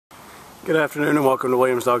Good afternoon and welcome to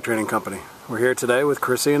Williams Dog Training Company. We're here today with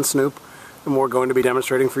Chrissy and Snoop, and what we're going to be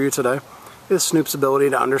demonstrating for you today is Snoop's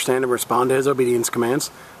ability to understand and respond to his obedience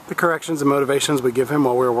commands, the corrections and motivations we give him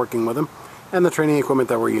while we're working with him, and the training equipment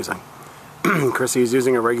that we're using. Chrissy is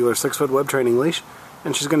using a regular 6-foot web training leash,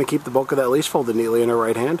 and she's going to keep the bulk of that leash folded neatly in her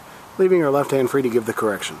right hand, leaving her left hand free to give the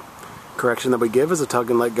correction. Correction that we give is a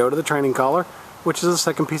tug and let go to the training collar, which is the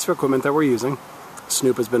second piece of equipment that we're using.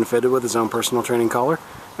 Snoop has been fitted with his own personal training collar,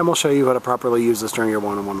 and we'll show you how to properly use this during your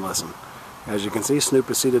one-on-one lesson. As you can see, Snoop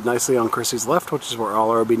is seated nicely on Chrissy's left, which is where all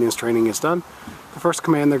our obedience training is done. The first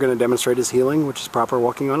command they're going to demonstrate is heeling, which is proper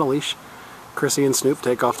walking on a leash. Chrissy and Snoop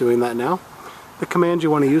take off doing that now. The command you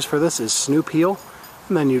want to use for this is Snoop heel,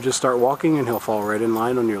 and then you just start walking and he'll fall right in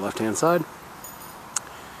line on your left-hand side.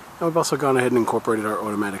 And we've also gone ahead and incorporated our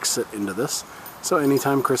automatic sit into this. So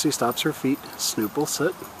anytime Chrissy stops her feet, Snoop will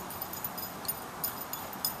sit.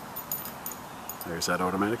 There's that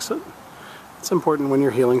automatic sit. It's important when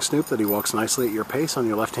you're heeling Snoop that he walks nicely at your pace on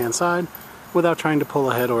your left-hand side without trying to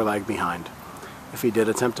pull ahead or lag behind. If he did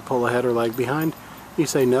attempt to pull ahead or lag behind, you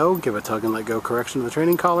say no, give a tug and let go correction to the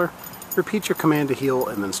training collar, repeat your command to heel,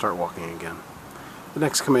 and then start walking again. The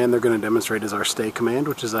next command they're going to demonstrate is our stay command,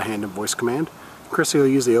 which is a hand and voice command. Chrissy will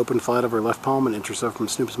use the open flat of her left palm and inch or so from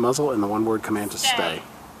Snoop's muzzle and the one-word command to stay.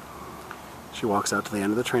 She walks out to the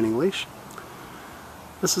end of the training leash.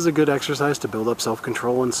 This is a good exercise to build up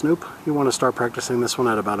self-control in Snoop. You want to start practicing this one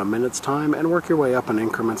at about a minute's time and work your way up in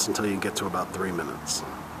increments until you get to about 3 minutes.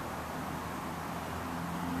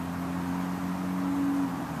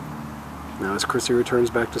 Now as Chrissy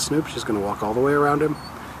returns back to Snoop, she's going to walk all the way around him,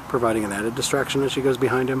 providing an added distraction as she goes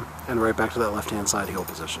behind him, and right back to that left-hand side heel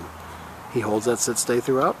position. He holds that sit-stay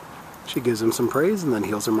throughout. She gives him some praise and then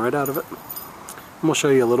heels him right out of it. And we'll show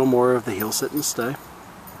you a little more of the heel, sit, and stay.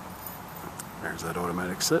 There's that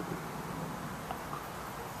automatic sit.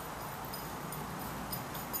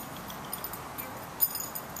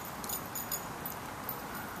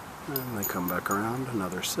 And they come back around,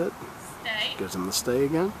 another sit. Stay. Gives him the stay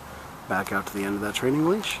again. Back out to the end of that training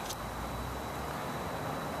leash.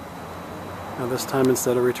 Now this time,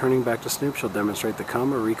 instead of returning back to Snoop, she'll demonstrate the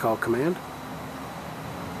come or recall command.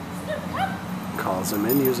 Calls him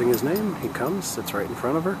in using his name. He comes, sits right in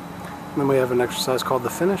front of her. And then we have an exercise called the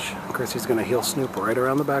finish. Chrissy's going to heel Snoop right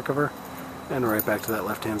around the back of her and right back to that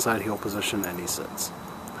left-hand side heel position, and he sits.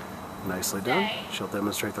 Nicely done. She'll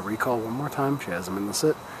demonstrate the recall one more time. She has him in the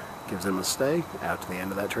sit, gives him a stay, out to the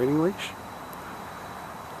end of that training leash.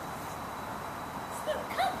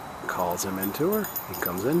 Calls him into her. He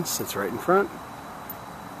comes in, sits right in front.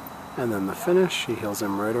 And then the finish, she heels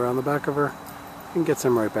him right around the back of her and gets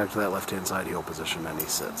him right back to that left-hand side heel position, and he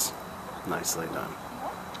sits. Nicely done.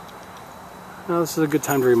 Now this is a good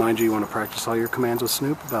time to remind you want to practice all your commands with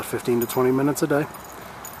Snoop about 15 to 20 minutes a day.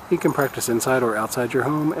 You can practice inside or outside your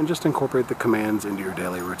home and just incorporate the commands into your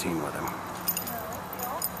daily routine with him.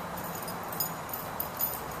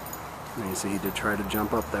 And you see he did try to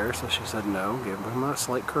jump up there, so she said no, gave him a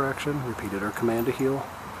slight correction, repeated her command to heel,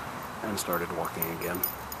 and started walking again.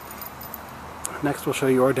 Next we'll show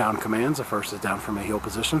you our down commands. The first is down from a heel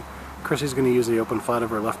position. Chrissy's going to use the open flat of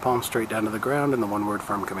her left palm straight down to the ground and the one-word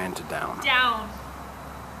firm command to down. Down.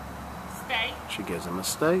 Stay. She gives him a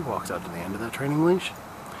stay, walks out to the end of that training leash.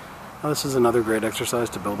 Now this is another great exercise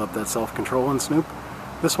to build up that self-control in Snoop.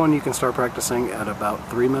 This one you can start practicing at about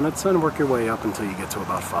 3 minutes and work your way up until you get to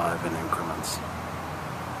about 5 in increments.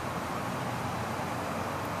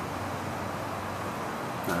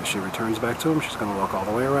 Now as she returns back to him, she's going to walk all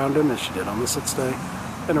the way around him as she did on the sit-stay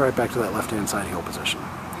and right back to that left-hand side heel position.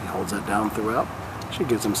 He holds it down throughout. She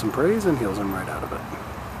gives him some praise and heels him right out of it.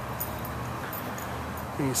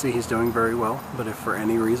 And you see he's doing very well, but if for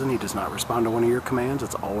any reason he does not respond to one of your commands,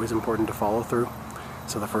 it's always important to follow through.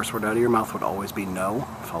 So the first word out of your mouth would always be no,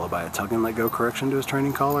 followed by a tug and let go correction to his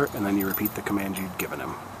training collar, and then you repeat the command you'd given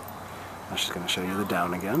him. Now she's going to show you the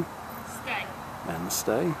down again. Stay. And the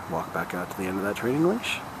stay. Walk back out to the end of that training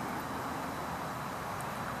leash.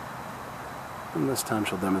 And this time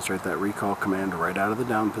she'll demonstrate that recall command right out of the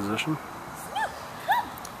down position.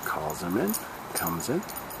 Calls him in, comes in,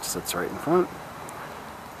 sits right in front.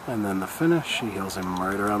 And then the finish, she heels him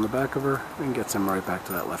right around the back of her and gets him right back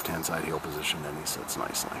to that left-hand side heel position, and he sits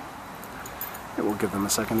nicely. It will give them a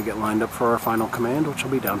second to get lined up for our final command, which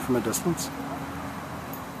will be down from a distance.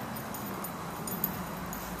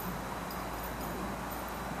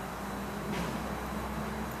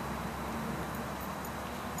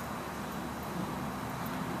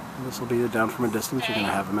 This will be a down from a distance. You're going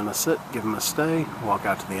to have him in a sit, give him a stay, walk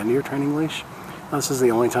out to the end of your training leash. Now, this is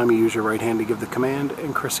the only time you use your right hand to give the command,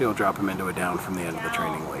 and Chrissy will drop him into a down from the end of the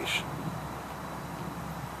training leash.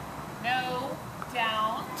 No.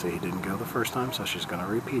 Down. See, he didn't go the first time, so she's going to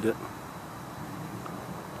repeat it.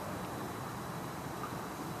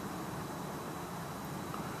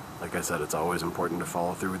 Like I said, it's always important to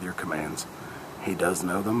follow through with your commands. He does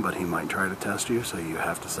know them, but he might try to test you, so you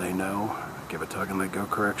have to say no, give a tug and let go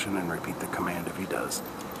correction, and repeat the command if he does.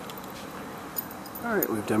 Alright,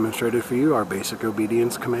 we've demonstrated for you our basic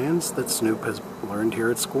obedience commands that Snoop has learned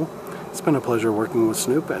here at school. It's been a pleasure working with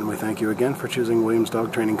Snoop, and we thank you again for choosing Williams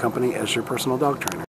Dog Training Company as your personal dog trainer.